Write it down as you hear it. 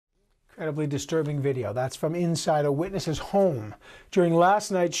Incredibly disturbing video. That's from inside a witness's home during last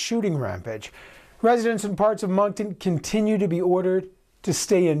night's shooting rampage. Residents in parts of Moncton continue to be ordered to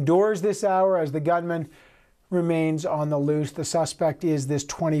stay indoors this hour as the gunman remains on the loose. The suspect is this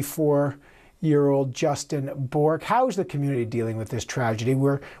 24-year-old Justin Bork. How is the community dealing with this tragedy?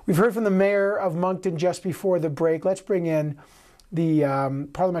 We've heard from the mayor of Moncton just before the break. Let's bring in the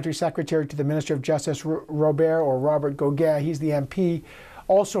Parliamentary Secretary to the Minister of Justice, Robert Goguen. He's the MP,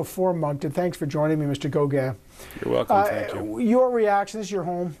 also for Moncton. Thanks for joining me, Mr. Goguen. You're welcome. Thank you. Your reaction, this is your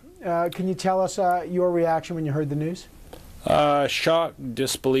home. Can you tell us your reaction when you heard the news? Shock,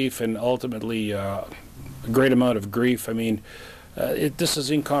 disbelief, and ultimately a great amount of grief. I mean, this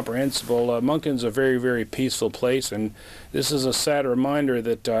is incomprehensible. Moncton's a very, very peaceful place, and this is a sad reminder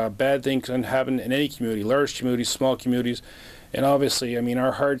that bad things can happen in any community, large communities, small communities. And obviously, I mean,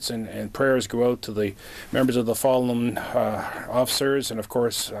 our hearts and prayers go out to the members of the fallen officers, and of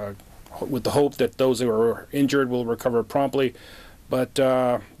course, with the hope that those who are injured will recover promptly. But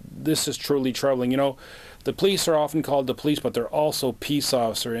this is truly troubling. You know, the police are often called the police, but they're also peace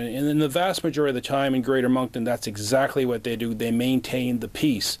officers. And in the vast majority of the time in Greater Moncton, that's exactly what they do. They maintain the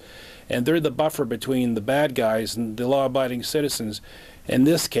peace. And they're the buffer between the bad guys and the law-abiding citizens. In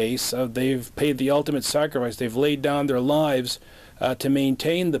this case, they've paid the ultimate sacrifice. They've laid down their lives to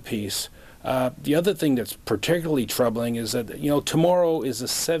maintain the peace. The other thing that's particularly troubling is that, you know, tomorrow is the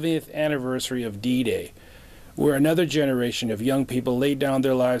 70th anniversary of D-Day, where another generation of young people laid down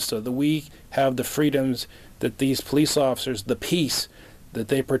their lives so that we have the freedoms that these police officers, the peace that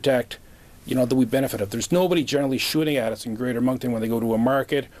they protect, you know, that we benefit of. There's nobody generally shooting at us in Greater Moncton when they go to a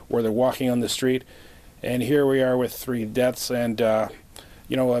market or they're walking on the street. And here we are with 3 deaths and,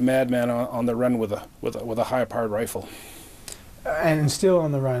 you know, a madman on the run with a high-powered rifle. And still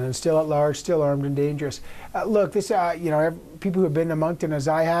on the run, and still at large, still armed and dangerous. Look, this, you know, people who have been to Moncton, as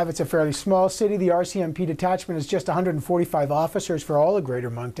I have, it's a fairly small city. The RCMP detachment is just 145 officers for all of Greater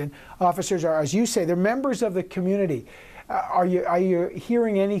Moncton. Officers are, as you say, they're members of the community. Are you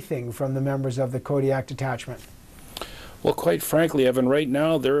hearing anything from the members of the Kodiak detachment? Well, quite frankly, Evan, right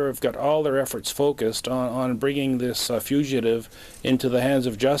now they've got all their efforts focused on bringing this fugitive into the hands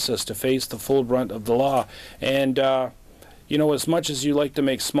of justice to face the full brunt of the law. And you know, as much as you like to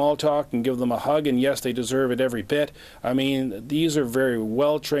make small talk and give them a hug, and yes, they deserve it every bit, I mean, these are very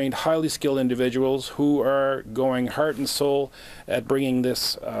well-trained, highly skilled individuals who are going heart and soul at bringing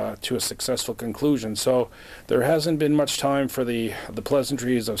this to a successful conclusion. So there hasn't been much time for the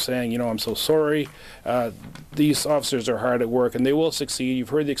pleasantries of saying, you know, I'm so sorry. These officers are hard at work, and they will succeed. You've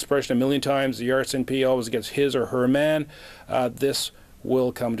heard the expression a million times, the RCMP always gets his or her man. This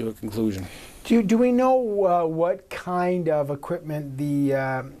will come to a conclusion. Do we know what kind of equipment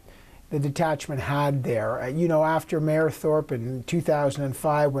the detachment had there? You know, after Mayor Thorpe in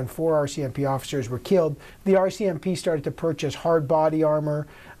 2005, when 4 RCMP officers were killed, the RCMP started to purchase hard body armor,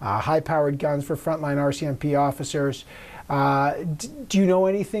 high-powered guns for frontline RCMP officers. Do you know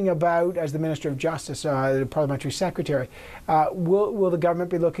anything about, as the Minister of Justice, the Parliamentary Secretary, will the government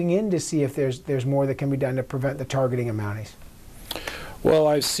be looking in to see if there's more that can be done to prevent the targeting of Mounties? Well,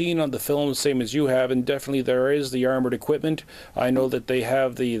 I've seen on the film, same as you have, and definitely there is the armored equipment. I know that they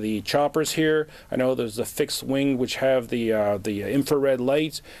have the choppers here. I know there's the fixed wing, which have the infrared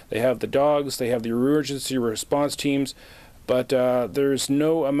lights. They have the dogs. They have the emergency response teams. But there's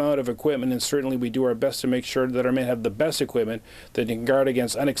no amount of equipment, and certainly we do our best to make sure that our men have the best equipment that can guard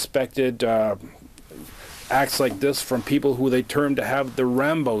against unexpected acts like this from people who they term to have the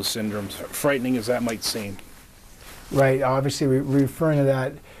Rambo syndrome, frightening as that might seem. Right, obviously referring to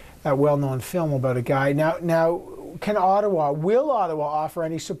that well-known film about a guy. Now, will Ottawa offer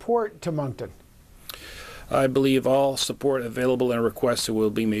any support to Moncton? I believe all support available and requested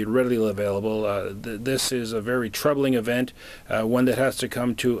will be made readily available. This is a very troubling event, one that has to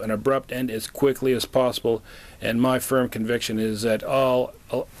come to an abrupt end as quickly as possible, and my firm conviction is that all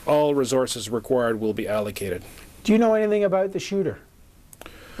resources required will be allocated. Do you know anything about the shooter?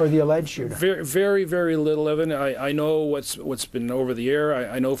 Or the alleged shooter? Very, very, very little, Evan. I know what's been over the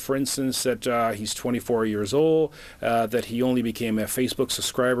air. I know, for instance, that he's 24 years old, that he only became a Facebook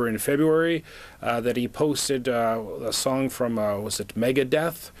subscriber in February, that he posted a song from, was it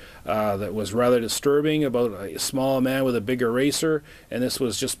Megadeth, that was rather disturbing about a small man with a big eraser, and this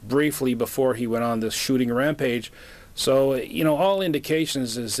was just briefly before he went on this shooting rampage. So, you know, all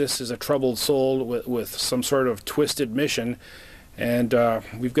indications is this is a troubled soul with some sort of twisted mission. And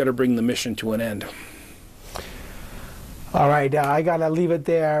we've got to bring the mission to an end. All right, I got to leave it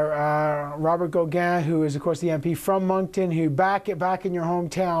there. Robert Goguen, who is, of course, the MP from Moncton, who back in your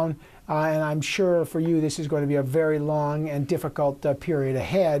hometown, And I'm sure for you this is going to be a very long and difficult period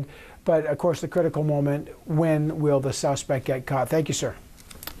ahead. But of course, the critical moment: when will the suspect get caught? Thank you, sir.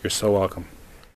 You're so welcome.